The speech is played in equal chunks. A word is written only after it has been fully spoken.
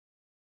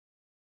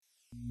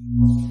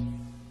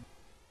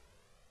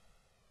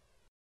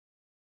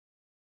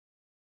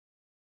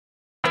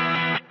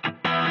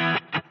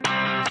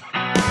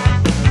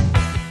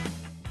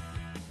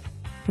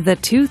The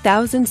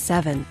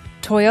 2007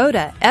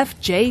 Toyota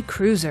FJ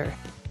Cruiser.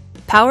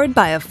 Powered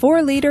by a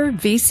 4-liter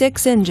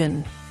V6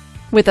 engine.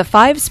 With a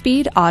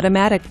 5-speed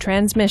automatic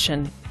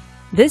transmission,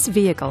 this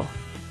vehicle,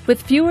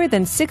 with fewer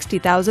than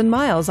 60,000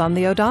 miles on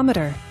the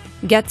odometer,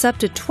 gets up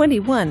to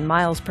 21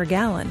 miles per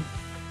gallon.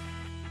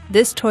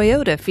 This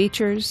Toyota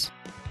features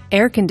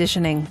air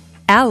conditioning,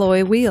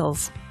 alloy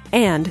wheels,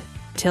 and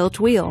tilt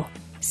wheel.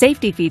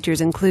 Safety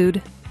features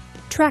include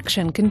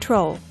traction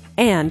control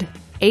and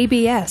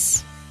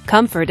ABS.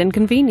 Comfort and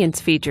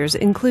convenience features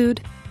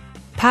include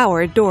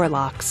power door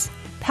locks,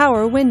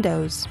 power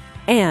windows,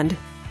 and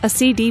a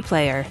CD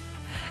player.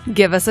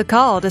 Give us a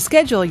call to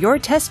schedule your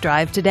test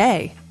drive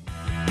today.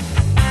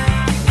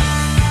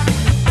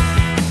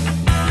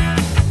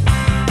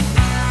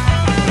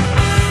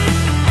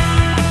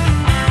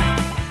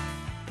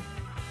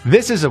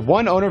 This is a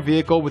one-owner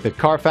vehicle with a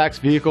Carfax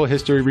Vehicle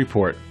History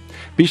Report.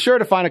 Be sure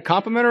to find a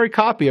complimentary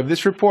copy of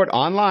this report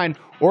online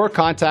or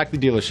contact the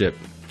dealership.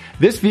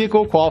 This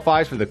vehicle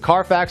qualifies for the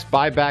Carfax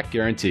Buyback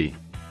Guarantee.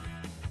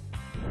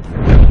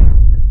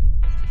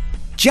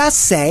 Just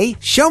say,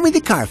 "Show me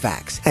the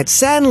Carfax" at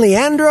San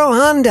Leandro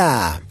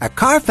Honda, a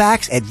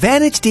Carfax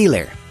Advantage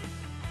dealer.